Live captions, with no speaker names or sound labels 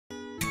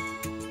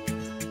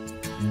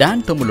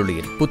Don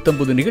தமிழொலியில்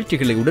புத்தம்புது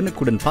நிகழ்ச்சிகளை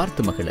உடனுக்குடன்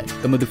பார்த்து மகிழ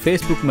எமது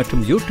ஃபேஸ்புக்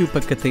மற்றும் யூடியூப்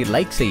பக்கத்தை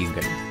லைக்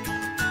செய்யுங்கள்.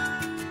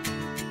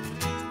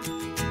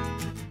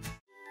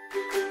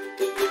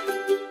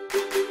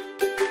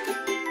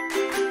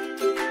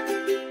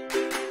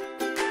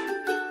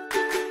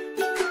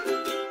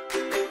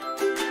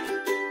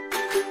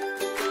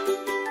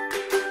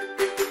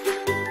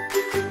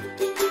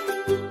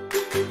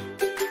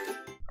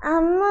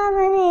 அம்மா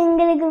தானே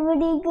எங்களுக்கு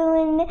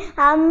பிடிக்கும்.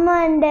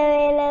 அம்மாண்ட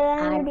வேலை தான்.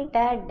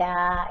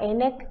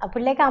 எனக்கு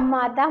பிள்ளைக்கு அம்மா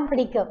தான்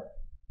பிடிக்கும்.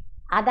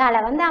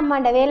 அதால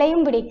அம்மாண்ட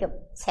வேலையும் பிடிக்கும்.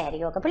 சரி,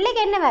 ஓகே.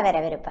 பிள்ளைக்கு என்ன வேற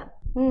விருப்பம்?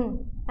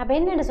 அப்ப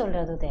என்னன்னு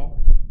சொல்றது?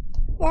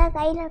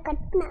 கையில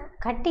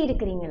கட்டி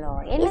இருக்கிறீங்களோ?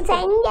 என்ன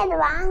செஞ்சது?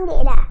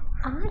 வாங்கல.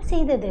 யார்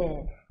செய்தது?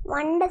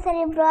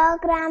 மண்டசரி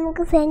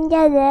ப்ரோக்ராமுக்கு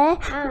செஞ்சது.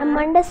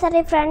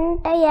 மண்டசரி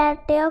ஃப்ரெண்டை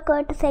யார்ட்டையோ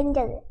கேட்டு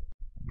செஞ்சது.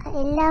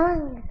 எல்லாம்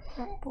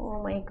ஓ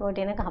மை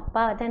காட், எனக்கு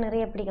அப்பாவை தான்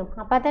நிறைய பிடிக்கும்.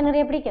 அப்பா தான்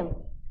நிறைய பிடிக்கும்.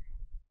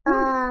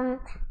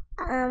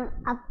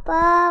 அப்பா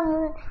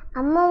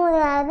அம்மா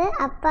முதலாவது,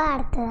 அப்பா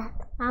அடுத்ததா.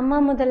 அம்மா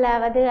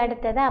முதலாவது,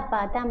 அடுத்தது அப்பா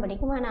தான்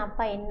பிடிக்கும். ஆனால்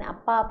அப்பா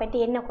அப்பாவை பற்றி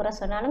என்ன குறை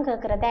சொன்னாலும்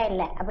கேட்குறதா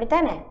இல்லை,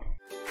 அப்படித்தானே?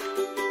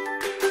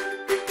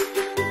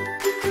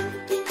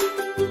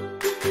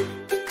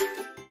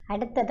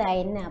 அடுத்ததா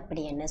என்ன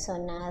அப்படி என்ன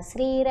சொன்னா?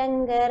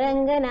 ஸ்ரீரங்க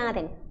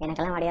ரங்கநாதன்.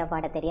 எனக்கெல்லாம் வடிவா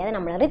பாட தெரியாது.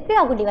 நம்மள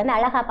ரித்விகா குட்டி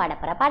அழகா பாட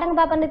போறா. பாடுங்க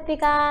பாப்பா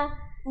ரித்விகா.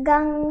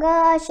 கங்கா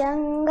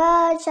சங்கா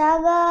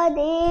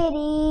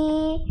சகதேரி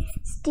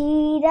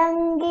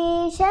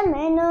ஸ்ரீரங்கேஷ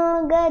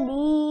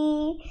மனோகதி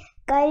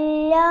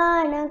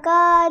கல்யாண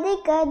காதி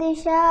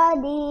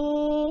கதிஷாதி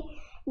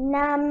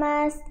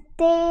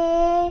நமஸ்தே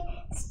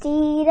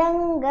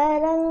ஸ்ரீரங்க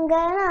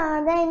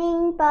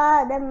ரங்கநாதனின்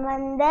பாதம்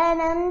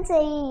வந்தனம்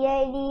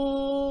செய்யடி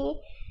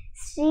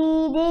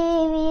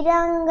ஸ்ரீதேவி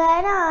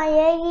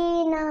ரங்கநாயகி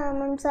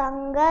நாமம்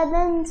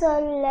சங்கதம்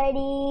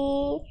சொல்லடி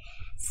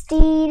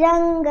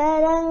ஸ்ரீரங்க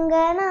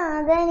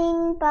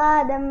ரங்கநாதனின்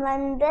பாதம்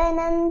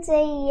வந்தனம்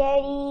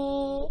செய்யடி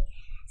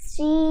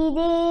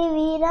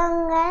ஸ்ரீதேவி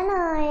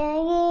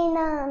ரங்கநாயகி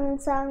நாமம்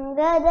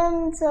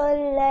சங்கதம்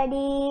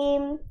சொல்லடி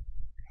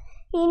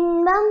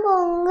இன்பம்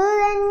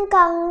பொங்குதன்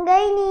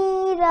கங்கை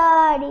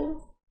நீராடி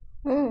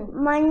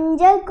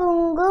மஞ்சள்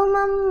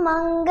குங்குமம்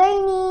மங்கை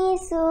நீ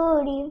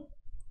சூடி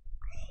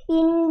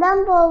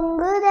இன்பம்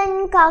பொங்குதன்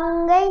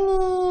கங்கை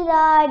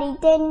நீராடி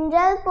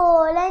தென்றல்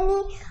போல நீ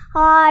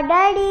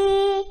ஆடடி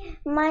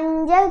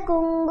மஞ்சள்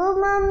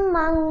குங்குமம்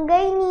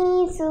மங்கை நீ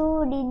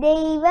சூடி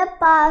தெய்வ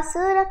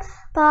பாசுரம்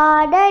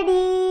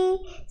பாடடி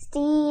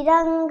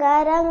ஸ்ரீரங்க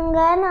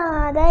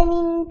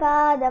ரங்கநாதனின்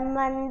பாதம்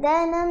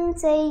வந்தனம்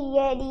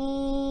செய்யடி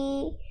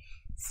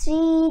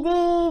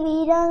ஸ்ரீதேவி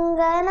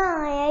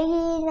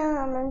ரங்கநாயகி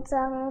நாமம்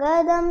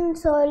சங்கதம்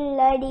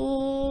சொல்லடி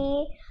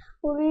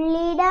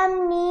உள்ளிடம்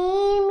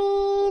நீர்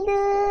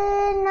மீது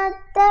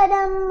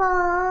நத்தடம்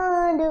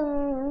மாடும்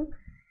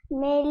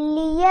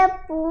மெல்லிய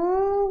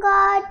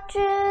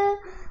பூங்காற்று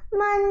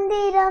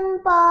மந்திரம்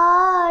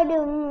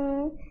பாடும்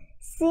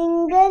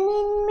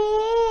சிங்கனின்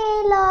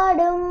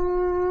மேலாடும்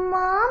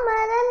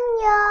மாமரம்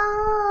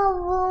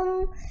யாவும்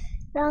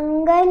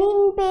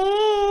ரங்கனின்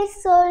பேர்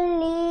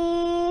சொல்லி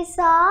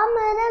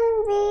சாமரம்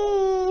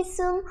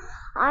வீசும்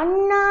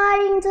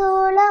அன்னாரின்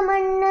சோழ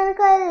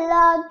மன்னர்கள்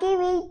ஆக்கி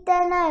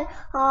வைத்தனர்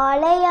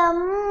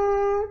ஆலயம்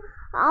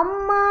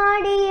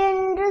அம்மாடி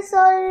என்று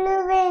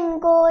சொல்லுவேன்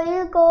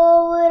கோயில்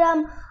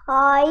கோபுரம்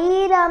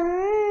ஆயிரம்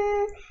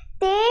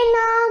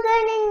தேனாக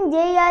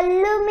நெஞ்சை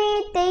அல்லுமே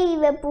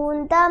தெய்வ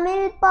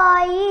பூந்தமிழ்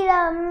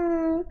பாயிரம்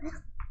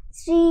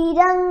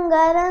ஸ்ரீரங்க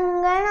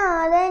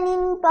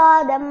ரங்கநாதனின்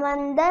பாதம்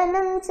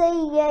வந்தனம்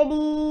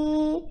செய்யடி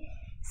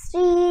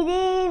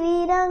ஸ்ரீதேவி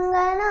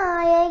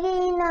ரங்கநாயகி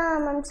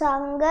நாமம்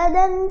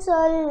சங்கதம்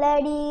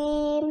சொல்லடி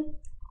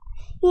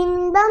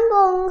இன்பம்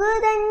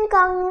பொங்குதன்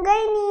கங்கை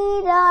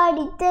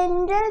நீராடி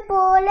தென்றல்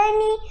போல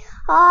நீ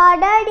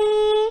ஆடடி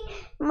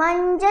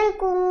மஞ்சள்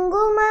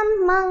குங்குமம்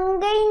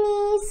மங்கை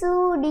நீ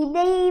சூடி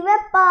தெய்வ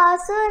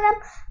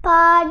பாசுரம்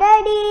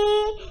பாடடி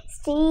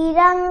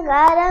ஸ்ரீரங்க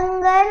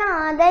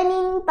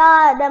ரங்கநாதனின்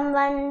பாதம்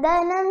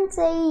வந்தனம்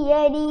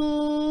செய்யடி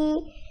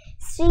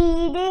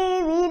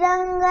ஸ்ரீதேவி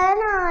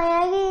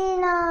ரங்கநாயகி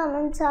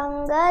நாமம்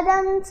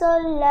சங்கதம்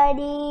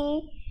சொல்லடி.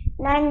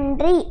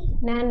 நன்றி.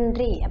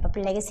 நன்றி. அப்போ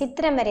பிள்ளைக்கு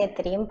சித்திரம் வரைய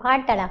தெரியும்,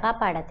 பாட்டு அழகா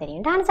பாட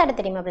தெரியும், டான்ஸ் ஆட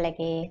தெரியுமா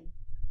பிள்ளைக்கு?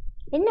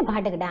 என்ன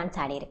பாட்டுக்கு டான்ஸ்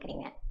ஆடி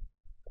இருக்கிறீங்க?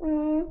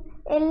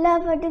 எல்லா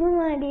பாட்டுக்கும்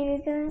ஆடி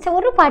இருக்கேன். சரி,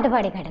 ஒரு பாட்டு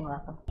பாடி காட்டுங்க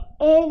பாப்போம்.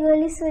 ஏ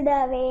கோலி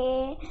சுடாவே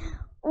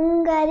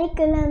உங்கரி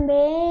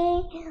கிளம்பே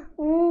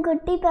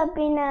குட்டி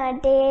பப்பினா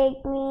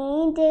டேக்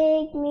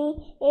மீ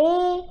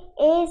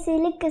ஏ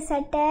சிலுக்கு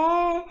சட்டை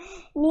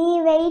நீ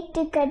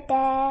வெயிட்டு கட்ட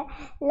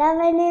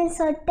லவனு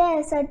சொட்ட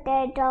சொட்ட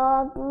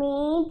டாக்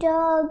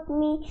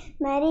மீ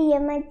மரிய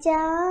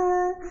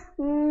மச்சான்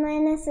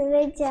மனசு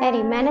வச்சா.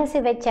 சரி, மனசு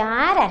வச்சா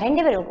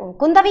ரெண்டு பேரும்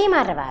குந்தவியும்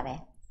ஆடுறவாவே?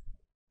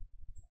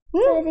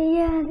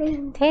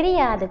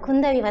 தெரியாது.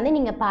 குந்தவி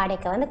நீங்க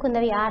பாடைக்க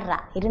குந்தவி ஆடுறா,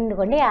 இருந்து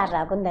கொண்டே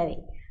ஆடுறா குந்தவி.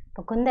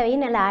 இப்போ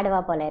குந்தவியும் நல்லா ஆடுவா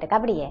போல இருக்கு.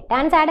 அப்படியே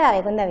டான்ஸ்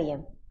ஆடுவாவே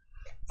குந்தவியும்.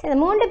 சரி,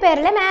 3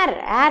 பேர்ல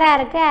யார்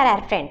யாருக்கு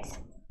யார் ஃப்ரெண்ட்ஸ்?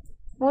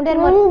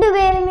 மூன்று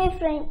பேருமே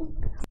ஃப்ரெண்ட்.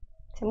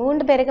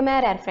 3 பேருக்கு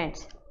மேலே யார்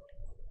ஃப்ரெண்ட்ஸ்?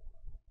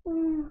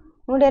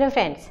 3 பேரும்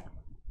ஃப்ரெண்ட்ஸ்.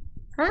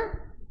 ஆ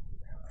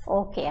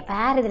ஓகே. அப்போ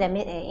யார் இதில்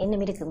என்ன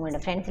இருக்குது உங்களோட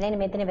ஃப்ரெண்ட்ஸில்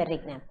இன்னும் எத்தனை பேர்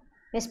இருக்கேன்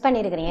மிஸ்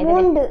பண்ணியிருக்கிறீங்க?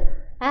 3.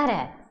 யார?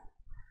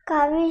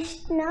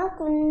 கவிஷ்ணா,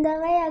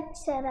 குந்தவை,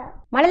 அக்ஷரா.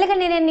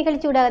 மழலைகள் நேரம்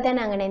நிகழ்ச்சி ஊடாகத்தான்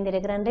நாங்கள்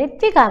இணைந்திருக்கிறோம்.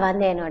 ரித்விகா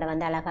வந்து என்னோட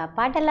வந்து அழகா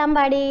பாட்டெல்லாம்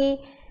பாடி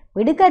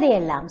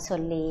விடுகதையெல்லாம்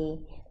சொல்லி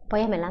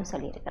பொயமெல்லாம்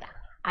சொல்லியிருக்கிறான்.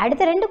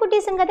 அடுத்த 2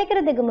 குட்டீஸும்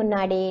கதைக்கிறதுக்கு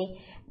முன்னாடி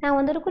நான்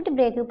வந்து ஒரு குட்டி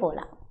பிரேக்கு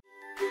போகலாம்.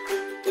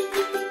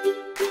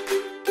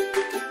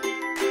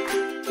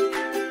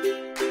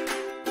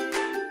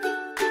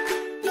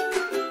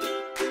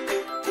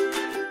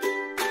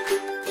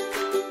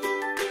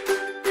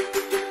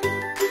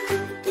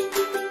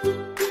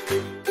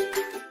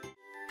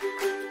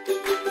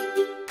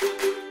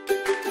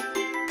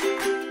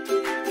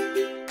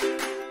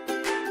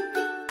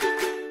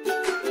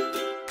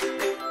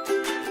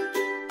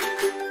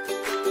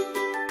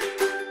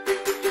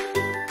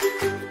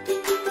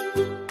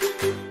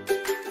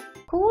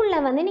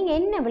 வந்து நீங்கள்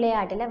என்ன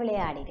விளையாட்டில்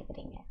விளையாடி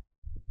இருக்கிறீங்க?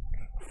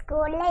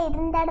 ஸ்கூலில்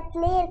இருந்த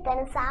இடத்துலேயே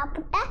இருக்கணும்.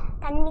 சாப்பிட்டா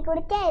தண்ணி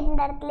குடிச்சா இருந்த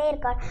இடத்துலேயே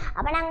இருக்கணும்.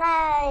 அப்போ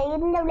நாங்கள்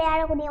இருந்து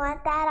விளையாடக்கூடிய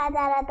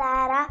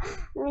தாரா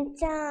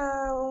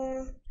மிச்சம்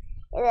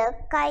இது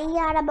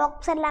கையாட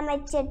பாக்ஸ் எல்லாம்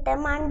வச்சுட்டு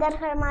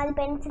மனிதர்கள் மாதிரி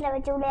பென்சிலை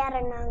வச்சு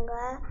விளையாடுறாங்க.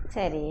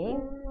 சரி.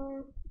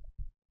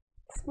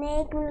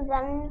 ஸ்னேக்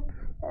கன்,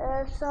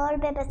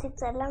 சால்ட் பேப்பர்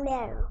சிக்ஸ் எல்லாம்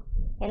விளையாடுறோம்.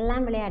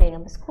 எல்லாம்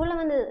விளையாடுங்க. இப்போ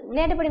ஸ்கூலில் வந்து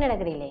விளையாட்டு படி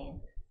நடக்கிறீங்களே?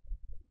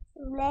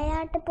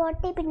 விளையாட்டு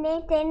போட்டி பின்னே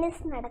டென்னிஸ்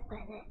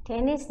நடக்கிறது.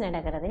 டென்னிஸ்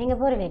நடக்கிறது. நீங்கள்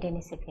போகிறீங்க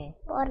டென்னிஸுக்கு?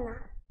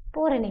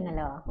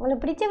 போகிறீங்களோ?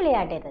 உங்களுக்கு பிடிச்ச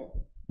விளையாட்டு எது?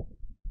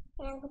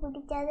 எனக்கு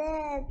பிடிச்சது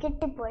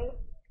கிட்டிப்புல்.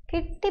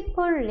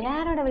 கிட்டிப்புல்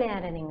யாரோட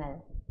விளையாடுற நீங்கள்?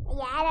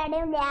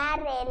 யாரோடையும்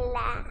விளையாடுற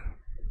இல்லை.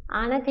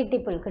 ஆனால்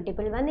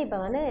கிட்டிப்புல் வந்து இப்போ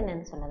வந்து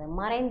என்னென்னு சொல்லுது,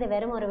 மறைந்து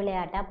வெறும் ஒரு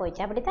விளையாட்டாக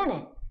போயிடுச்சு, அப்படித்தானே?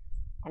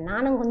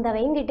 நானும்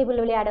குந்தவையும்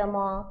கிட்டிப்புல்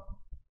விளையாடுவோமோ?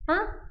 ஆ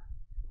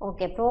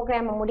ஓகே.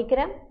 ப்ரோக்ராமை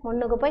முடிக்கிறேன்,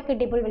 முன்னுக்கு போய்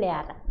கிட்டிப்புல்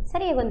விளையாடுறேன்.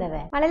 சரியா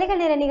குந்தவை?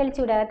 மழலைகள் நேர நிகழ்ச்சி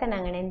ஊடாகத்தான்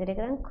நாங்கள்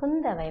இணைந்திருக்கிறோம்.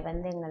 குந்தவை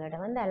வந்து எங்களோட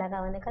வந்து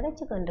அழகாக வந்து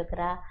கதைச்சு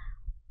கொண்டிருக்கிறா.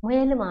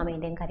 முயலும்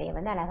மாமையின் கதையை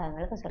வந்து அழகாக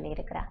எங்களுக்கு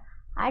சொல்லியிருக்கிறா.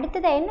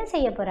 அடுத்ததை என்ன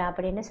செய்ய போகிறா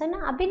அப்படின்னு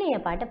சொன்னால் அபிநய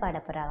பாட்டு பாட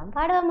போகிறான்.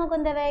 பாடுவாமா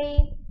குந்தவை?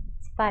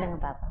 பாடுங்க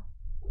பாப்பா.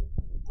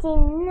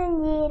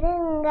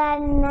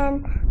 சின்னஞ்சிருங்கண்ணன்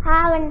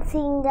அவன்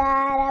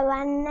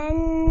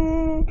சிங்காரவண்ணன்,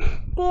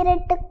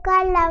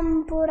 திருட்டுக்கள்ளம்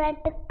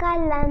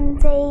புரட்டுக்கள்ளம்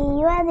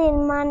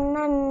செய்வதின்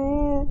மன்னன்,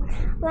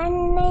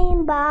 வண்ணை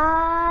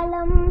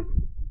பாலம்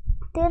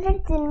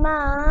திருட்டின்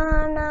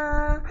மானா,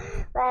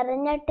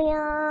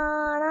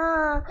 வரைஞ்சட்டியானா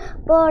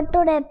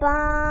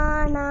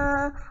போட்டுடைப்பானா,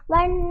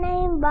 வண்ணை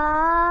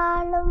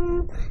பாலும்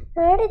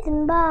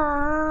திருட்டின்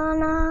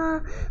பானா,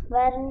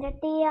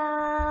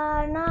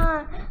 வரைஞ்சட்டியானா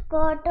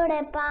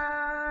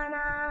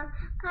போட்டுடைப்பானா,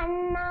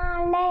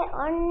 கண்ணாலே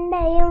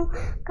ஒண்டையும்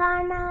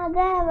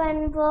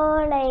காணாதவன்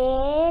போலையே,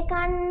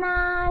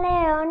 கண்ணாலே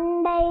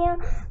ஒண்டையும்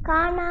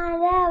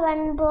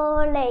காணாதவன்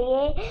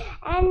போலையே,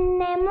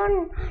 என்னை முன்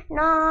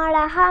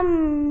நாடகம்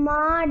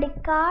மாடி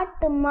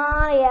காட்டு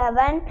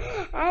மாயவன்,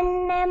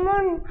 என்னை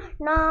முன்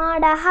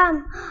நாடகம்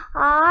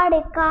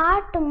ஆடி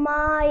காட்டு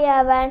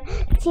மாயவன்,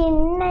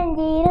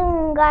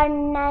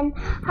 சின்னஞ்சிருங்கண்ணன்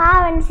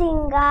அவன்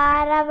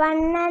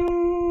சிங்காரவண்ணன்,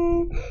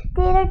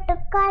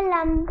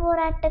 திருட்டுக்களம்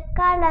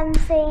புரட்டுக்களம்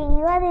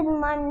செய்வதின்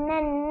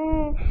மன்னன்,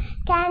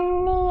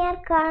 கண்ணியர்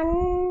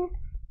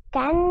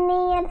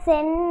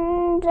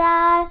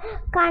சென்றால்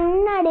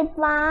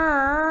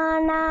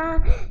கண்ணடிப்பானா,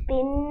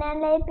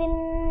 பின்னலை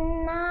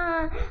பின்னா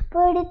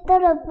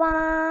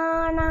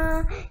பிடித்துடுப்பானா,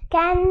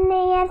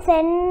 கண்ணியர்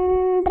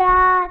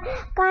சென்றால்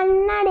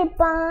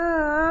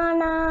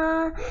கண்ணடிப்பானா,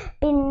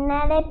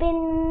 பின்னலை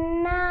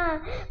பின்னா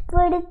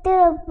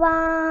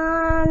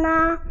பிடித்துடுப்பானா,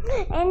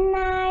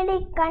 என்னாடி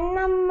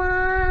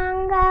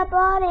கண்ணம்மாங்க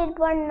போரீர்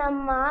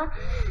பொன்னம்மா,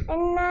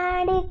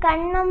 என்னாடி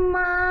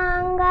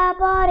கண்ணம்மாங்க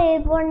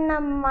போரீர்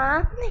பொன்னம்மா,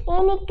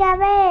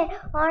 இனிக்கவே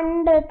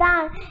ஒன்று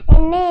தான்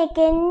என்னை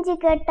கெஞ்சி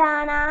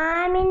கேட்டானா,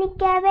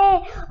 இனிக்கவே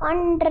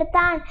ஒன்று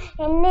தான்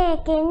என்னை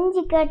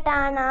கெஞ்சி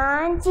கேட்டானா,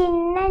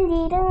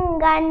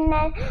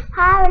 சின்னஞ்சிருங்கண்ணன்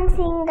அவன்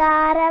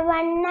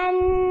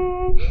சிங்காரவண்ணன்,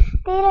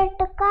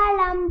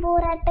 திருட்டுக்களம்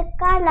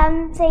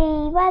புரட்டுக்களம்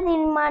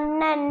செய்வதில்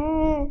மன்னன்,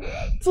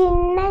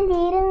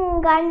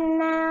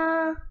 சின்னஞ்சிருங்கண்ணா.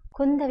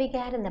 குந்தவிக்கு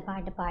யார் இந்த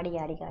பாட்டு பாடி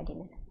ஆடி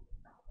காட்டினது?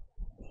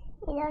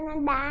 இதை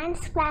நான்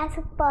டான்ஸ்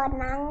கிளாஸுக்கு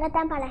போகிறேன், அங்கே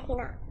தான்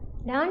பழகினான்.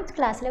 டான்ஸ்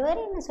கிளாஸில் வேறு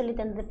என்ன சொல்லி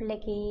தந்தது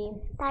பிள்ளைக்கு?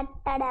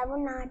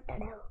 தட்டடவும்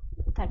நாட்டடவும்.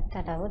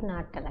 தட்டடவும்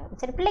நாட்டடவும்.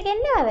 சரி, பிள்ளைக்கு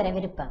என்னவா வேற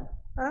விருப்பம்?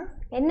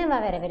 என்னவா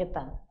வேற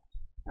விருப்பம்?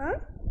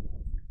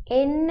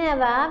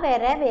 என்னவா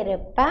வேற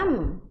விருப்பம்?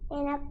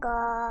 எனக்கு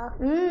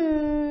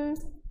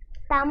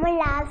தமிழ்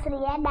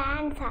ஆசிரியர்,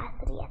 டான்ஸ்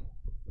ஆசிரியர்.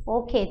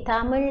 ஓகே,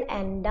 தமிழ்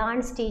அண்ட்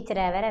டான்ஸ்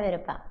டீச்சராக வேற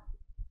விருப்பம்?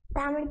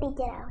 தமிழ்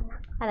டீச்சராக.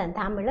 அதான்,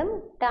 தமிழும்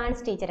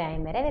டான்ஸ் டீச்சராக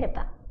வேற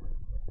விருப்பம்.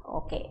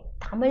 ஓகே,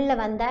 தமிழில்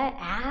வந்தால்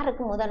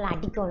யாருக்கு முதல்ல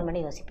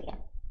அடிக்கணும்னு யோசிப்பீங்க?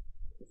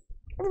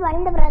 அது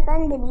வந்த பிறகு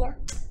தான் தெரியும்.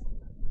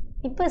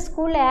 இப்போ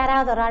ஸ்கூலில்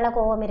யாராவது ஒரு ஆளை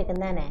கோபம்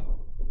இருக்குன்னு தானே?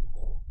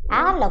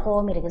 யாரில்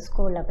கோவம் இருக்குது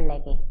ஸ்கூலில்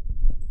பிள்ளைக்கு?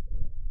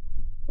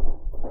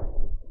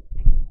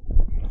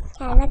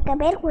 எனக்கு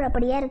பேர்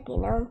குழப்படியா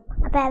இருக்கணும்.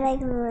 அப்போ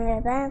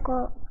அவைக்கு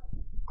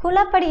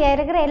குழப்படியாக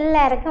இருக்கிற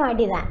எல்லாருக்கும்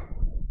அடிதான்.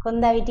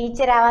 குந்தவி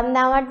டீச்சராக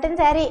வந்தால் மட்டும்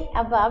சரி.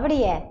 அப்போ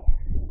அப்படியே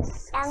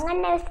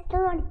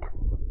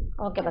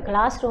ஓகே. இப்போ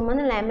கிளாஸ் ரூம்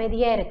வந்து நல்லா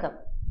அமைதியாக இருக்கும்.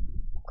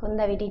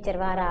 குந்தவி டீச்சர்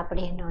வாரா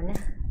அப்படின்னோன்னு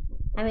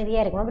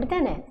அமைதியாக இருக்கும்.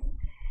 அப்படித்தானே?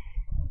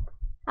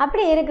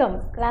 அப்படி இருக்கும்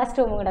கிளாஸ்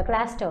ரூம். உங்களோட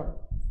கிளாஸ் ரூம்.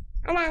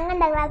 ஆனால்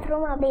அங்கே கிளாஸ்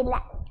ரூம் அப்படி இல்லை.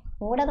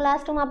 உங்களோட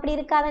கிளாஸ் ரூம் அப்படி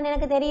இருக்காதுன்னு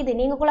எனக்கு தெரியுது.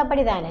 நீங்கள்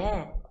குழப்படி தானே.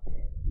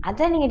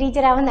 அதான் நீங்கள்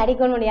டீச்சராக வந்து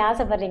அடிக்கணும்னு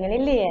ஆசைப்பட்றீங்க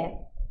இல்லையே?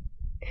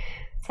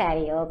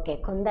 சரி, ஓகே.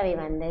 குந்தவி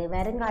வந்து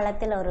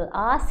வருங்காலத்தில் ஒரு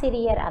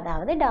ஆசிரியர்,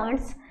 அதாவது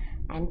டான்ஸ்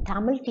அண்ட்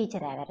தமிழ்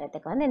டீச்சராக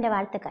வர்றதுக்கு வந்து இந்த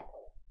வாழ்த்துக்கள்.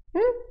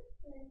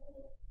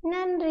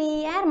 நன்றி.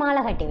 யார்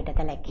மாலை கட்டி விட்ட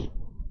தலைக்கு?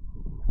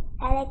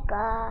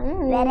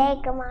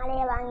 தலைக்கு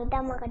மாலையை வாங்கிட்டு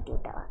அம்மா கட்டி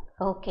விட்டவா.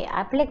 ஓகே.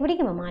 பிள்ளைக்கு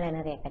பிடிக்குமா மாலை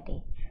நிறைய கட்டி?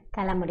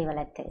 தலைமுடி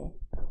வளர்த்து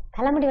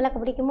தலைமுடி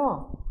வளர்க்க பிடிக்குமோ?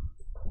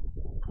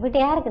 வீட்டு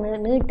யாருக்கு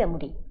நீட்ட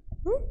முடி?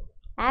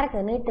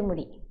 யாருக்கு நீட்டு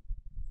முடி?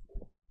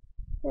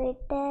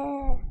 வீட்டு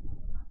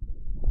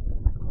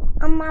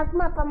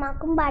அம்மாவுக்கும் அப்பா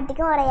அம்மாவுக்கும்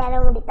பாட்டிக்கும் ஒரே இலை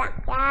முடித்தான்.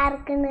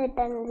 யாருக்கு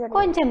நீட்டன்னு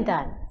கொஞ்சம்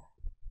தான்.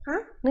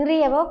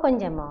 நிறையவோ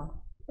கொஞ்சமோ?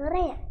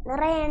 நிறைய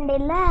நிறைய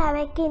இல்லை.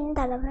 அவைக்கு இந்த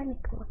அளவில்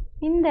நிற்கும்.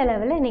 இந்த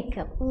அளவில்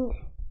நிற்கும்.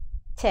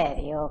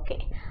 சரி, ஓகே.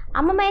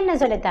 அம்மம்மா என்ன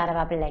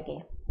சொல்லித்தாரவா பிள்ளைக்கு?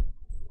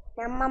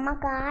 நம்ம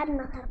அம்மாவுக்கு 6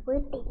 நகர்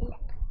வீட்டு இல்லை.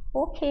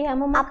 ஓகே.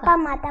 அம்மம்மா அப்பா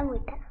அம்மா தான்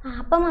வீட்டை.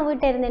 அப்பா அம்மா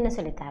வீட்டை இருந்து என்ன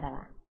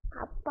சொல்லித்தாரவா?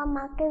 அப்பா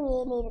அம்மாவுக்கு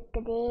வேலை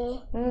இருக்குது.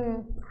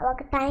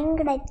 அவளுக்கு டைம்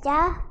கிடைச்சா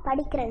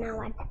படிக்கிறேன்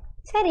நான் மாட்டேன்.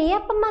 சரி,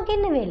 அப்பா அம்மாவுக்கு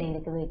என்ன வேலை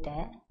இருக்குது வீட்டை?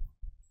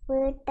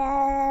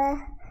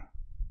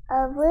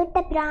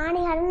 வீட்டை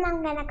பிராணிகள்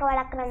நாங்கள் எனக்கு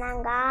வளர்க்குறோம்.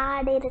 நாங்கள்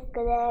ஆடு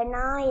இருக்குது,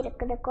 நாய்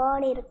இருக்குது,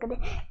 கோழி இருக்குது,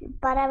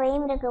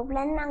 பறவையும் இருக்குது.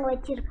 இப்படின்னு நாங்கள்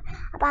வச்சுருக்கோம்.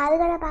 அப்போ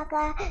அதுகளை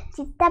பார்க்க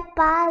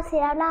சித்தப்பா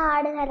சில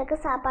ஆடுகளுக்கு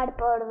சாப்பாடு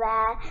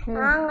போடுவேன்.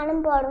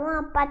 நாங்களும் போடுவோம்,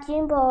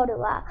 அப்பாச்சியும்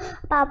போடுவா.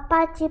 அப்போ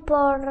அப்பாச்சி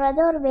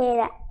போடுறது ஒரு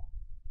வேலை.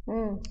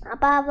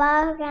 அப்போ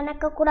அவள்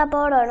எனக்கு கூட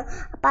போடணும்.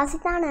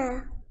 பசித்தானே.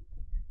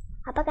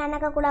 அப்போ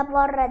கணக்கு கூட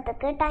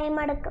போடுறதுக்கு டைம்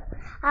எடுக்கும்.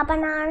 அப்போ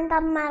நான்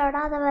தம்மாரோட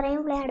அதை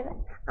வரையும்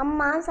விளையாடுவேன்.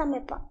 அம்மா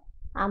சமைப்பான்.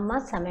 அம்மா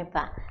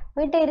சமைப்பா.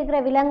 வீட்டில் இருக்கிற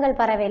விலங்குகள்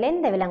பறவையில்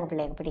எந்த விலங்கு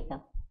பிள்ளைக்கு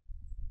பிடிக்கும்?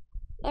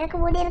 எனக்கு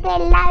வீட்டில் இருக்க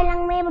எல்லா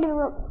விலங்குமே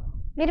பிடிக்கும்.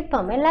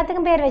 விருப்பம்.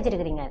 எல்லாத்துக்கும் பேர்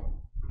வச்சிருக்கிறீங்க?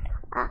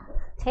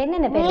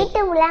 என்னென்ன பேர்?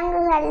 வீட்டு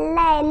விலங்குகள்ல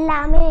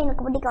எல்லாமே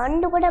எனக்கு பிடிக்கும்.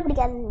 ஒன்று கூட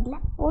பிடிக்காதுன்னு இல்லை.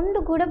 ஒன்று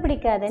கூட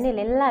பிடிக்காதுன்னு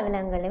இல்லை, எல்லா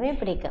விலங்குகளுமே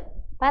பிடிக்கும்.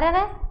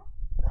 பறவை?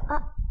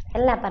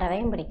 எல்லா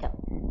பறவையும் பிடிக்கும்.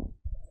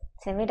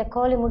 சரி, வீட்டை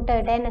கோழி முட்டை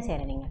விட்டால் என்ன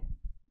செய்கிற நீங்கள்?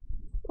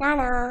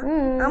 நானா?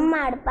 அம்மா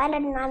எடுப்பேன்,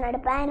 இல்லாட்டி நான்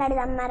எடுப்பேன், இல்லாட்டி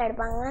அம்மா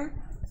எடுப்பாங்க.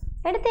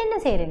 எடுத்து என்ன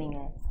செய்கிற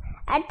நீங்கள்?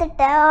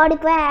 எடுத்துட்டு ஓடி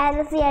போய்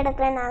அரிசி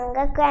எடுக்கிறேன்.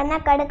 நாங்கள்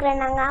கிணக்கு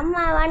எடுக்கிறேன். நாங்கள்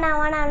அம்மா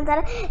வேணாம்னு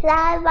சொல்லி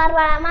ஏதாவது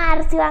பரவாயில்லாமல்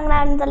அரிசி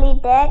வாங்கலான்னு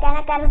சொல்லிட்டு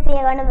கிணக்கு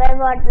அரிசியை கொண்டு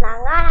போய்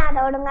போட்டுனாங்க. ஆனால் அதை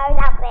ஒழுங்காக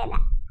சாப்பிடல.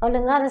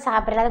 ஒழுங்காக அதை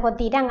சாப்பிடல, அதை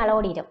கொத்திட்டு அங்கே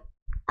ஓடிடும்.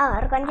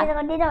 ஒரு கொஞ்சம் இதை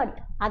கொட்டிட்டு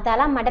ஓடிடும்.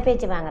 அதெல்லாம் மட்டை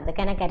பேச்சு வாங்குறது.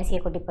 கிணக்கு அரிசியை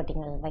கொட்டி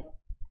போட்டிங்க வை.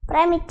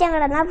 அப்புறம் மிச்சம்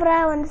கிடந்தா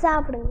அப்புறம் வந்து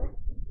சாப்பிடுங்க.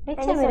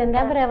 மிச்சம்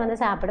இருந்தால் அப்புறம் வந்து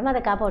சாப்பிடும்.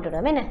 அதை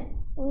போட்டுவிடுவோம் என்ன?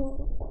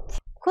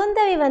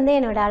 குந்தவி வந்து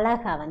என்னோட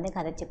அழகா வந்து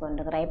கதைச்சு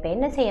கொண்டுக்கிறா. இப்போ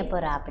என்ன செய்ய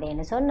போகிறா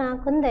அப்படின்னு சொன்னால்,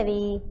 குந்தவி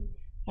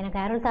எனக்கு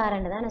அருள்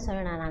தாரன்னு தான் நான்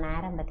சொன்னேன். நான்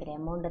ஆரம்பத்திலே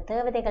 3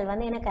 தேவதைகள்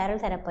வந்து எனக்கு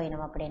அருள்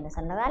தரப்போயிடும் அப்படின்னு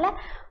சொன்னதால்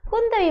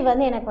குந்தவி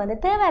வந்து எனக்கு வந்து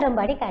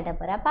தேவாரம்பாடி காட்ட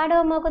போகிறா.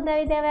 பாடுவோமா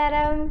குந்தவி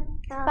தேவாரம்?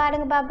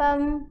 பாடுங்க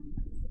பாப்பம்.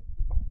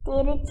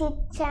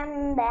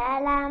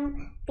 திருச்சிற்றம்பலம்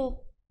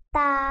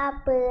பித்தா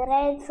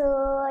பிறை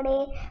சூடி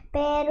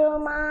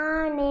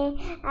பெருமானே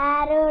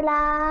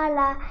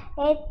அருளாளா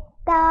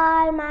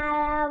எத்தால்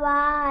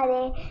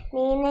மறவாதே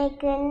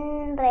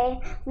நினைக்கின்றே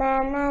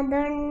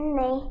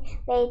மனதுன்னை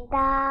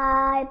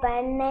வைத்தாய்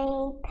பண்ணை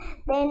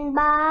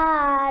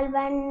தென்பால்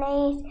பண்ணை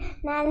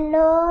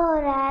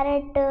நல்லோர்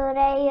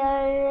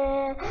அரட்டுரையுள்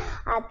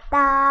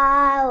அத்தா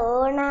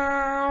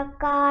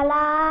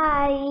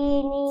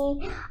உனக்காலாயினி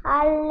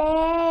அல்லே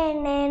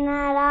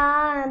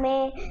நெனராமே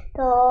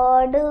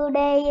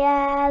தோடுடைய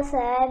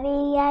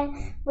சரியல்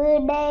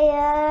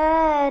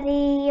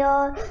விடையறியோ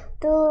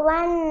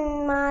துவன்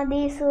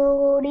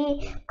மதிசூடி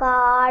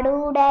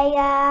காடுடைய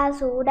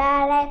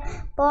சுடலை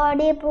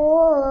பொடி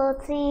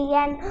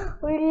பூசியன்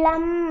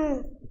உள்ளம்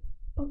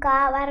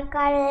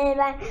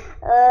கவர்கல்வன்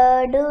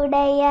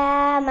ஏடுடைய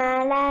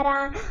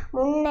மலரான்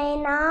முன்னை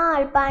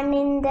நாள்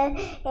பணிந்து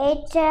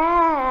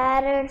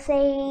ஏற்றருள்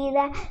செய்த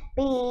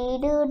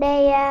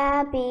பீடுடைய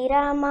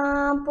பிரமா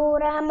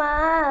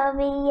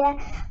புறமாவிய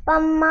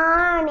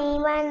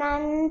பம்மானிவன்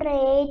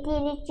அன்றே.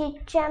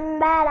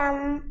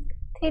 திருச்சிற்றம்பலம்.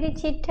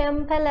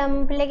 திருச்சிற்றம்பலம்.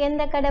 பிள்ளைக்கு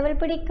எந்த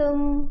கடவுள்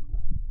பிடிக்கும்?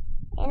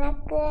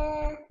 எனக்கு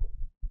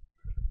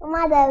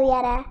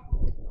உமாதேவியார.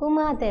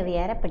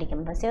 உமாதேவியார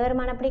பிடிக்கும்.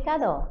 சிவபெருமான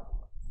பிடிக்காதோ?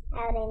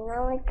 அவர் என்ன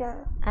பிடிக்கும்?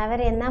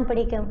 அவர் என்ன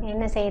பிடிக்கும்?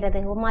 என்ன செய்யறது?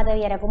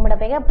 உமாதேவியார கும்பிட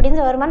போய் அப்படின்னு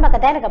சிவபெருமான்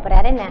பக்கத்தான் இருக்க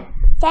போறாரு. என்ன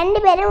 2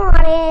 பேரும்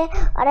ஒரே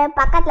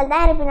பக்கத்துல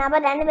தான் இருப்பீங்க. அப்ப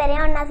 2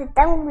 பேரையும் ஒன்னா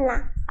சித்தம்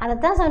கும்பிடலாம்.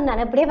 அதைத்தான்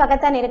சொன்னான். அப்படியே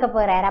பக்கத்தான் இருக்க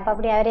போறாரு. அப்ப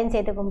அப்படி அவரையும்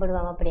சேர்த்து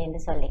கும்பிடுவோம்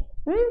அப்படின்னு சொல்லி.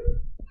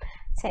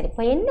 சரி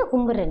இப்போ என்ன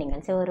கும்பிட்ற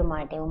நீங்கள் சிவரு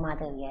மாட்டே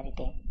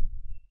உமாதேவியார்கிட்டே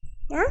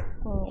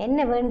என்ன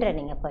வேண்டுற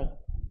நீங்கள் போய்?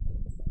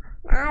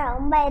 நான்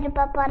ரொம்ப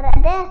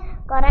விருப்பப்படுறது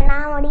கொரோனா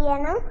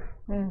முடியணும்,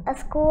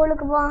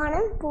 ஸ்கூலுக்கு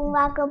போகணும்,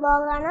 பூங்காக்கு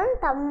போகணும்,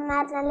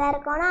 தம்மார் நல்லா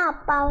இருக்கணும்,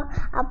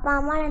 அப்பா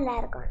அம்மா நல்லா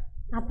இருக்கணும்.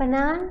 அப்போ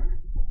நான்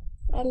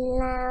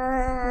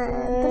எல்லாம்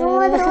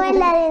திரும்ப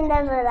எல்லாரையும்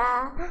சொல்றதா?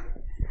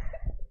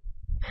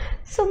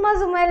 சும்மா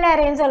சும்மா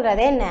எல்லாரையும்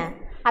சொல்றது என்ன?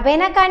 அப்போ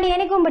எனக்காண்டி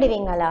எனக்கு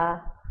கும்பிடுவீங்களா?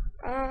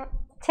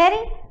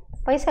 சரி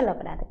போய்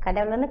சொல்லக்கூடாது,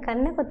 கடவுள் வந்து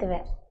கண்ணை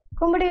குத்துவேன்.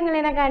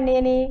 கும்பிடுவீங்களா எனக்காண்டி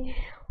நீ?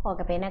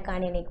 ஓகே. இப்போ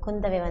எனக்காண்டி நீ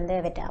குந்தவை வந்து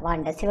விட்டா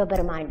வாண்ட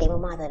சிவபெருமான்டையும்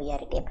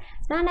உமாதேவியார்கிட்டையும்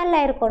நான் நல்லா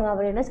இருக்கணும்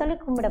அப்படின்னு சொல்லி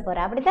கும்பிட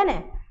போகிறேன், அப்படி தானே?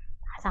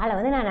 அதனால்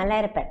வந்து நான் நல்லா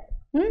இருப்பேன்.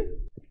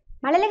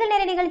 மழலைகள்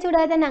நேர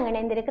நிகழ்ச்சியோட தான் நாங்கள்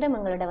இணைந்திருக்கிறோம்.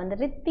 எங்களோட வந்து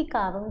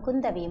ரித்விகாவும்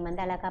குந்தவியும்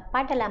வந்து அழகாக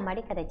பாட்டெல்லாம்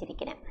பாடி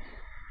கதைச்சிருக்கிறேன்.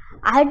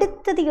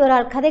 அடுத்தது ஒரு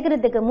ஆள்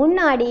கதைக்கிறதுக்கு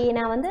முன்னாடி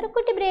நான் வந்து ஒரு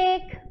குட்டி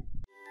பிரேக்.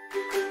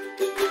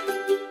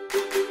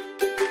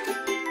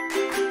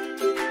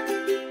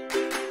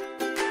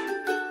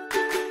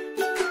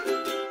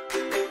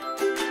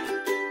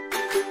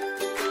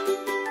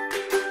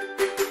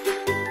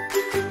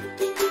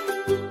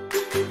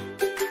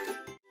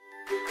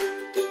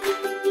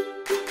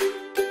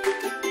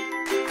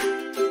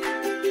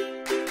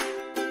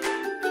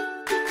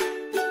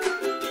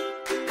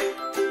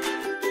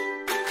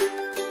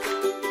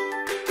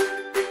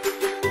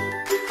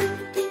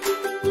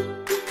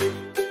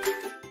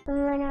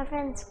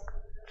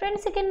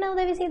 ஃப்ரெண்ட்ஸுக்கு என்ன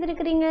உதவி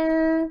செய்திருக்கிறீங்க?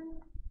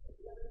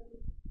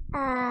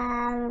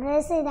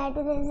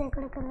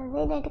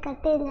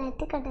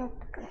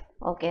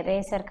 ஓகே,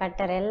 ரேசர்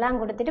கட்டர் எல்லாம்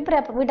கொடுத்துட்டு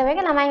அப்புறம் வீட்டை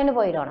வைக்க நான் வாங்கிட்டு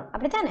போயிடணும்,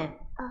 அப்படித்தானே?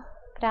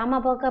 அம்மா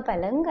போக்க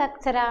பல்லுங்க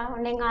அக்சரா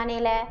உன்னைங்க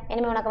ஆணையில்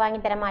இனிமேல் உனக்கு வாங்கி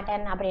தர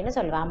மாட்டேன் அப்படின்னு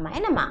சொல்லுவான் அம்மா.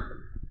 என்னம்மா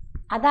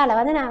அதால்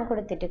வந்து நான்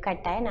கொடுத்துட்டு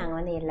கட்டாயம் நாங்கள்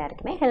வந்து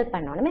எல்லாருக்குமே ஹெல்ப்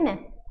பண்ணணும். என்ன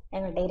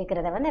எங்கள்கிட்ட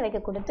இருக்கிறத வந்து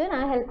அவைக்கு கொடுத்து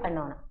நான் ஹெல்ப்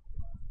பண்ணணும்.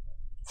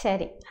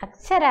 சரி,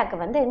 அக்ஷராவுக்கு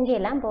வந்து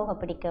எங்கெல்லாம் போக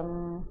பிடிக்கும்?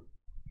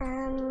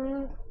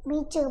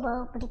 பீச்சுக்கு போக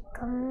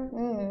பிடிக்கும்,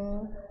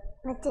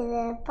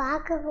 மற்றது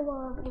பார்க்குக்கு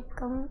போக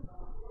பிடிக்கும்,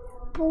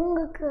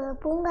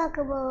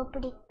 பூங்காக்கு போக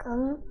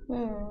பிடிக்கும்,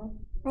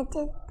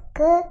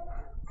 மற்றதுக்கு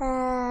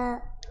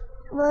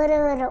வேறு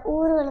வேறு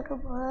ஊர்களுக்கு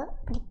போக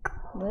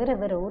பிடிக்கும். வேறு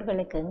வேறு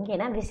ஊர்களுக்கு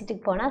இங்கேனா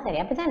விசிட்டுக்கு போனால்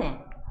சரி, அப்படி தானே?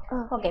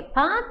 ஓகே.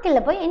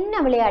 பார்க்கில் போய்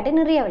என்ன விளையாட்டு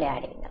நிறைய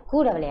விளையாடுவீங்க,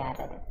 கூட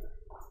விளையாடுறது?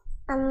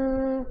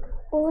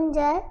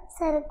 ஊஞ்சல்,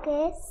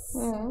 சர்க்கஸ்,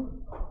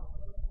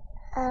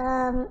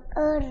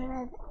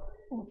 ஏறுறது.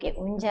 ஓகே,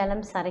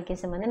 ஊஞ்சாலம்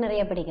சர்க்கஸும் வந்து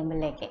நிறைய பிடிக்கும்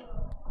பிள்ளைக்கு.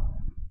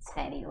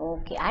 சரி,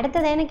 ஓகே.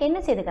 அடுத்தது எனக்கு என்ன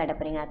செய்து காட்ட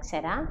போறீங்க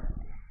அக்ஷரா?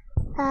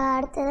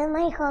 அடுத்தது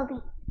மை ஹாபி.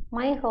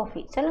 மை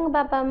ஹாபி சொல்லுங்க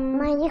பாப்பா.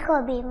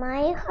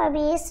 My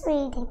hobby is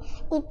reading.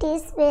 It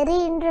is very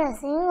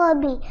interesting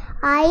hobby.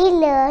 I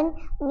learn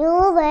new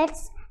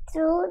words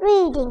through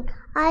reading.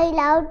 I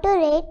love to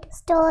read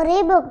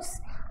storybooks.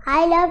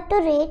 I love to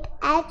read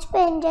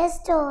adventure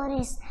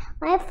stories.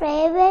 My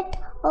favorite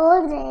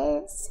author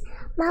is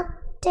Mark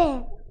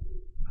Twain.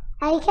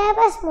 I have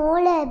a small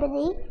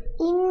library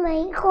in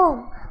my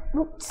home.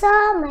 Books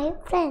are my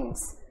friends.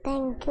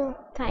 Thank you.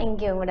 Thank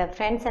you. உங்களோட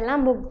friends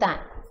எல்லாம் book தான்.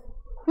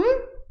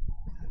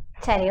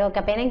 சரி, okay.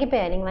 அப்போ எனக்கு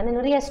இப்போ நீங்கள் வந்து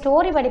நிறைய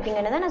ஸ்டோரி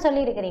படிப்பீங்கன்னு தான் நான்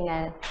சொல்லியிருக்கிறீங்க.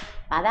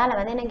 அதால்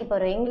வந்து எனக்கு இப்போ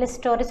ஒரு இங்கிலீஷ்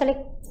ஸ்டோரி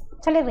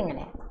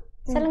சொல்லிடுறீங்களே,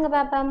 சொல்லுங்க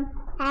பாப்பா.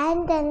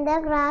 Ant and the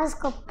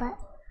Grasshopper.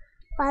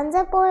 Once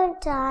upon a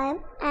time,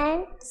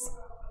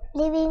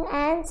 living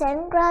ants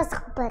and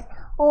grasshopper.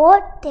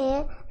 All day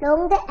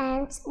long the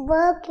ants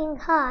working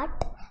hard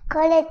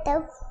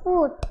collected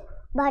food,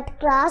 but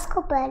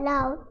grasshopper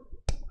loved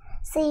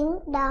sing,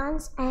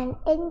 dance and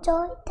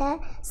enjoy the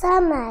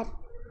summer.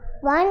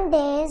 One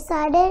day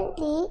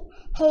suddenly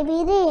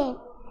heavy rain.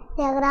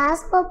 The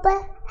grasshopper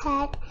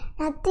had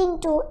nothing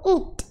to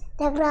eat.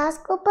 The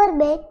grasshopper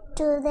begged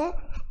to the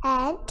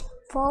ant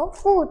for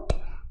food.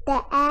 The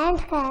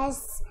ant has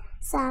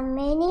so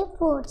many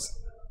foods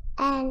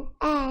and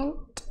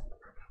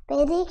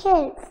very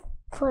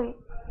helpful.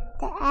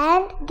 The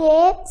ant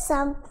gave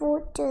some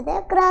food to the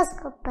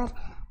grasshopper.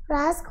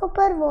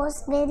 Grasshopper was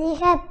very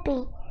happy.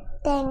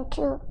 Thank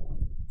you.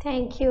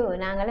 Thank you.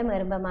 நாங்களும்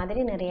விரும்ப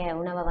மாதிரி நிறைய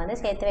உணவை வந்து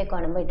சேர்த்து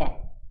வைக்கணும் வீட்டை,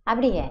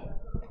 அப்படியே?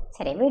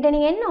 சரி, வீட்டை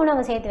நீங்கள் என்ன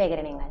உணவை சேர்த்து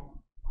வைக்கிற நீங்கள்?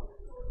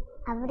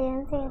 அப்படி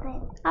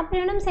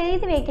ஒன்றும்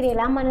செய்து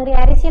வைக்கிறீங்களா? அம்மா நிறைய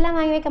அரிசியெல்லாம்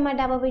வாங்கி வைக்க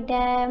மாட்டாப்பா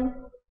வீட்டை?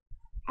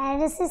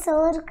 அரிசி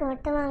சோறுக்கு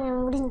மட்டும் வாங்க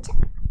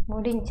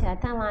முடிஞ்சா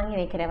தான் வாங்கி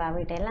வைக்கிறவா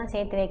வீட்டை எல்லாம்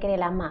சேர்த்து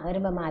வைக்கிறீங்களா அம்மா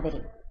விரும்ப மாதிரி?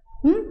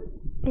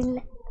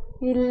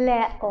 இல்லை.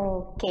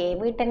 ஓகே.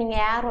 வீட்டை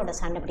நீங்கள் யாரோட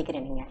சண்டை பிடிக்கிற?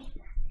 நீங்கள்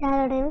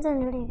யாரோடையும்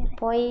சண்டை பிடிக்கிறேன்.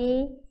 போய்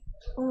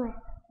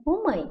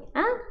உண்மை.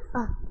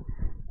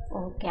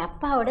 ஓகே.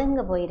 அப்பாவோட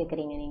எங்கே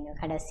போயிருக்கிறீங்க நீங்கள்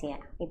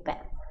கடைசியாக? இப்போ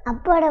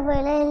அப்பாவோட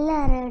போயில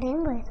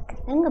எல்லாரோடையும்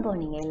போயிருக்கேன். எங்கே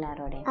போனீங்க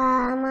எல்லாரோடையும்?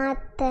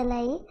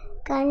 மாத்தலை,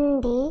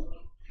 கண்டி,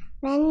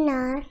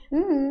 வெண்ணார்,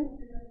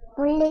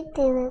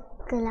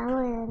 முல்லைத்தீவுக்கெல்லாம்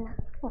போயிருந்தேன்.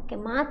 ஓகே.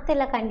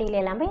 மாத்தலை கண்டியில்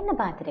எல்லாம் போய் என்ன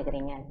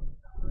பார்த்துருக்குறீங்க?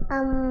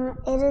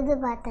 எருது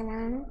பார்த்தேன்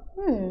நான்.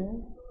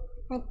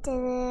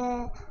 மற்றது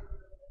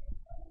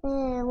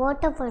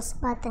வாட்டர் ஃபால்ஸ்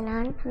பார்த்தேன்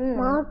நான்.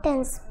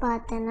 மவுண்டன்ஸ்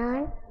பார்த்தேன்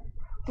நான்.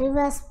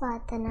 ரிவர்ஸ்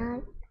பார்த்த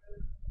நாள்.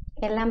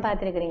 எல்லாம்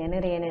பார்த்துருக்குறீங்க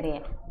நிறைய நிறைய.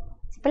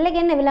 பிள்ளைக்கு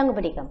என்ன விலங்கு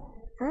பிடிக்கும்?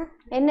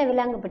 என்ன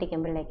விலங்கு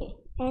பிடிக்கும் பிள்ளைக்கு?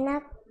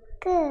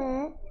 எனக்கு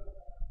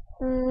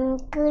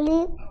கிளி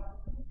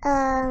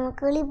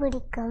கிளி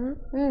பிடிக்கும்.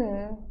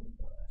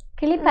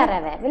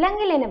 கிளிப்பறவை.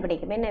 விலங்கில் என்ன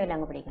பிடிக்கும்? என்ன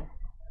விலங்கு பிடிக்கும்?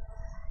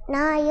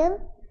 நாயும்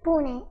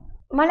பூனை.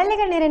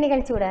 மழலைகள் நிற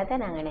நிகழ்ச்சியோட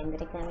தான் நாங்கள்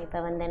இணைந்திருக்கோம். இப்போ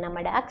வந்து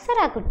நம்மளோட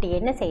அக்ஷரா குட்டி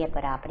என்ன செய்ய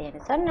போறா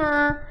அப்படின்னு சொன்னா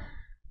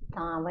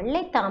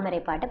வெள்ளை தாமரை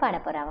பாட்டு பாட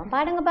போறான்.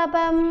 பாடுங்க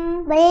பாப்பம்.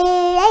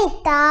 வெள்ளை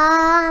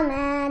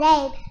தாமரை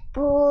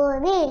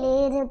பூவில்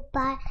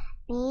இருப்பாள்,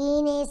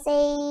 வீணை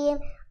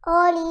செய்யும்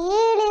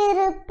ஒளியில்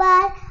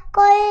இருப்பாள்,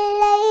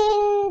 கொள்ளை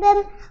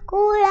இன்பம்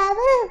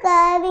குழவு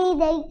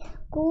கவிதை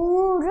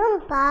கூறும்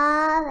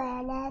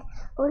பாவலர்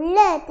உள்ள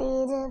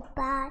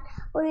திருப்பாள்,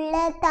 உள்ள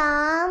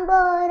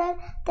தாம்போரல்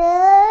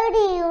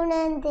தேடி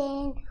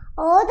உணர்ந்தேன்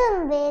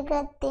ஓதும்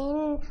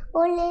வேகத்தின்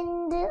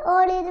ஒளிந்து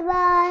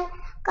ஒளிர்வாள்,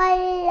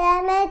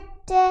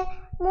 கள்ளமற்ற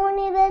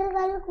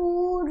முனிவர்கள்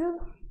கூறும்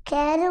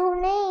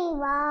கருணை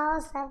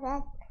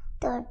வாசகர்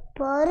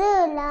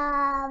தொற்பொருளாவார்.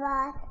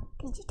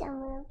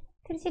 திருச்சிட்டம்பலம்.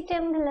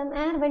 திருச்சிட்டம்பலம்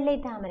வெள்ளை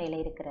தாமரையில்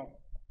இருக்கிறது.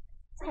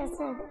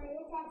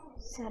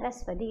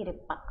 சரஸ்வதி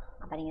இருப்பா.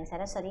 அப்ப நீங்க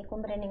சரஸ்வதி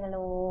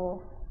கும்பிட்றீங்களோ?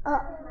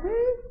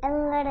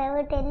 எங்களோட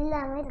வீட்டு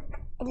எல்லாமே இருக்கு.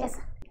 இல்லை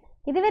சார்,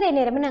 இதுவரை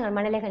நேரமும் நாங்கள்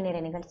மழலைகள் நேர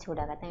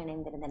நிகழ்ச்சியோடாகத்தான்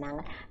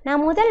இணைந்திருந்தோம்.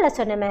 நான் முதல்ல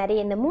சொன்ன மாதிரி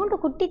இந்த 3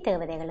 குட்டி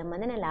தேவதைகளும்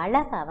வந்து நல்ல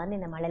அழகாக வந்து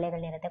இந்த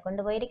மழலைகள் நேரத்தை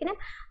கொண்டு போயிருக்கிறோம்.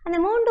 அந்த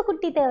 3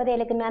 குட்டி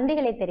தேவதைகளுக்கு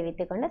நன்றிகளை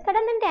தெரிவித்துக் கொண்டு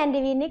தொடர்ந்து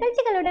டிவி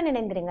நிகழ்ச்சிகளுடன்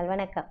இணைந்திருங்கள்.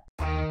 வணக்கம்.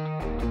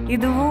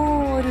 இதுவும்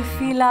ஒரு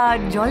ஃபீலா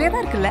ஜாலியாக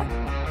தான் இருக்குல்ல?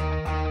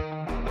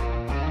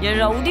 என்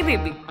rowdy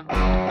baby.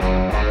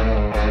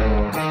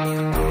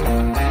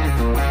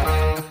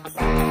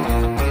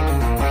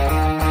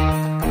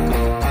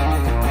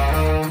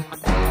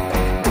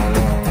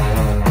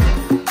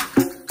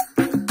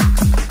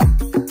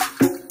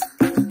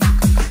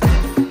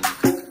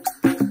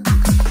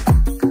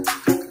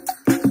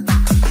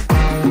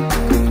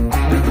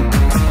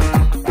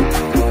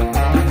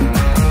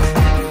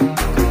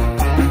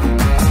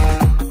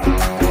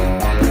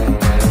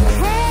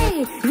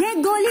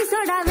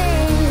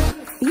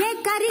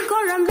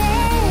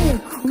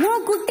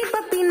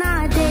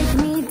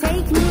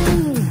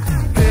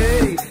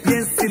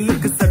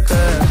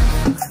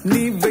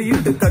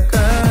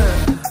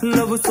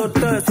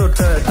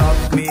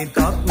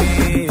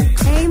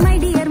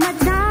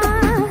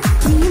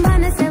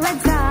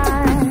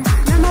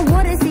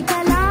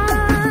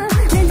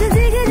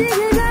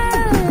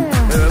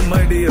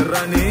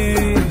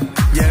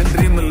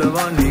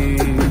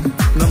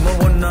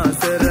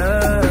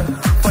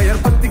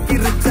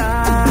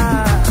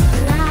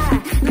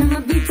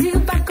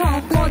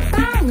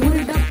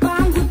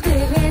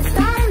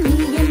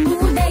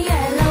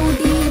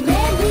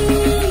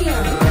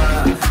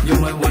 You're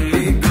my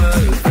only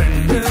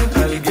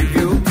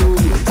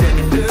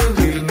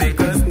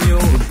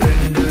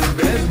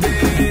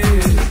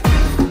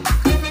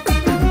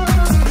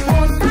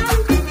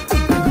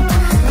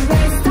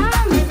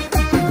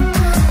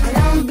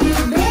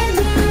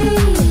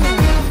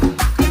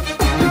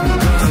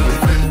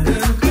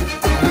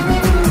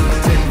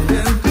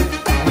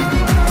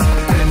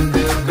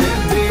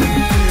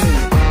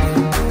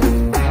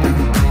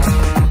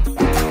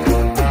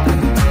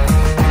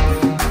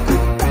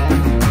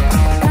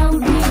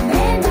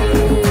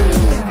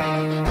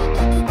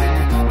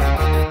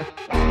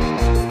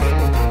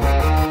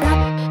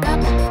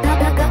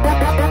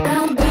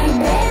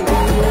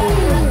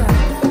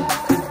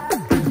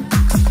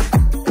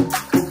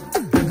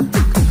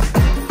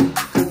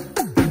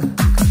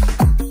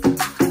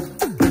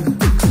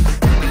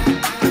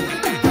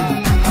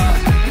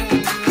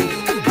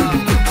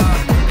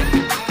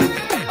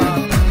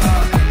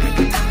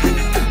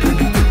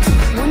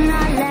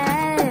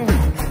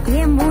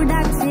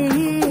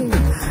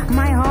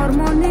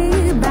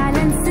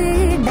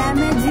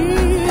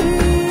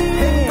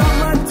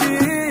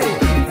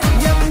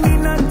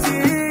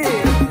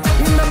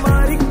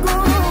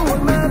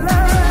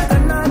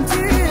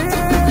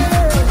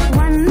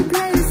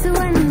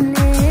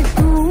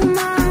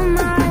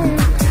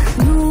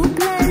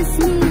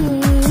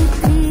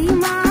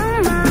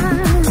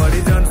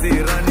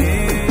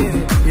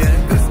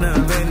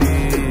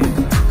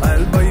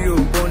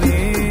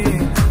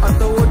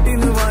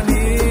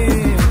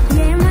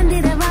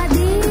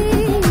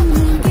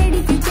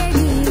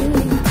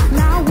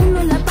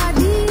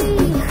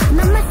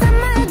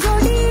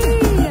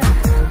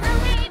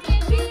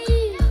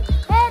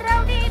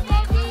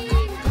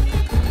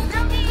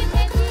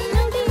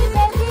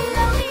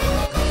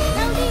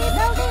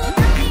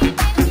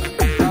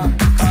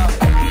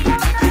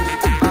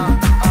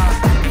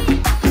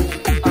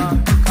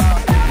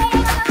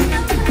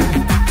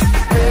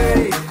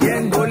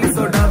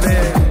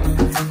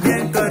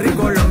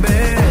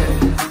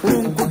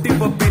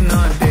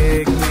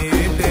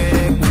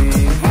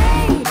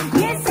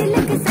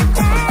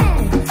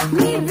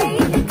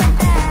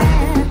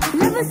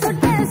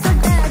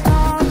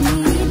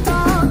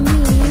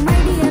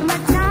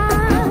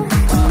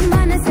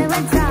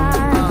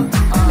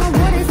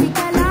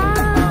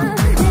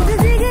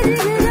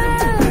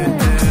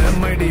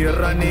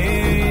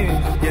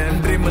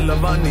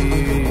சொல்லவா நீ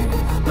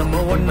நம்ம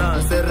ஒன்னா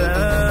சேர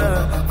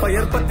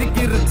பயர்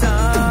பத்திக்கு இருச்சா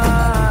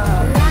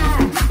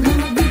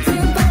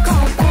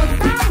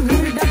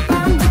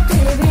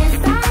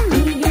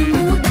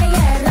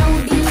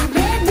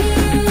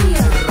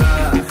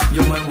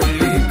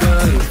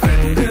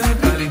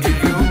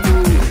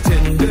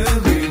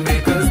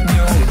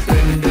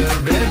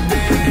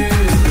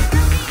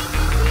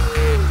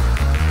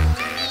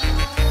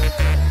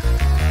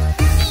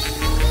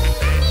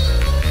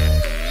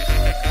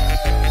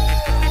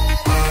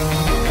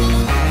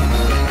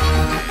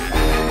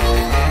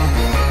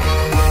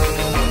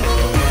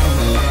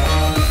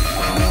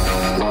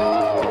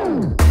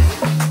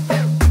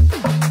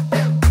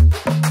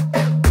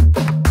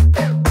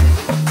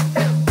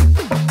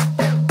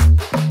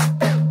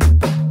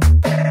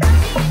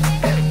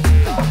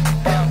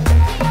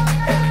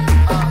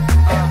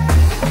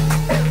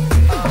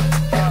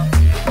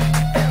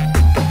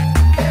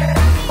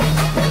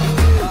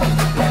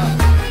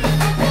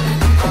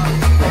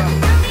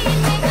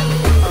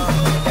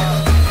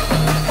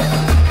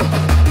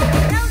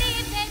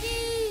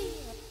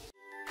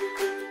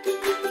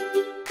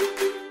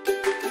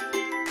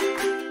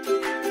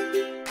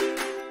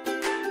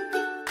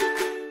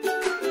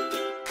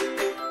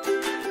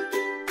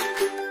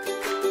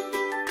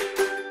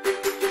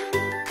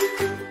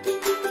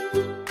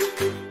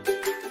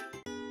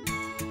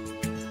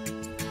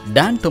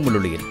டான்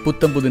தமிழொலியில்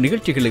புத்தம்புது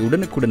நிகழ்ச்சிகளை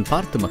உடனுக்குடன்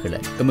பார்த்து மகிழ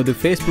எமது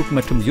ஃபேஸ்புக்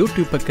மற்றும்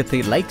யூடியூப் பக்கத்தை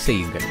லைக்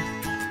செய்யுங்கள்.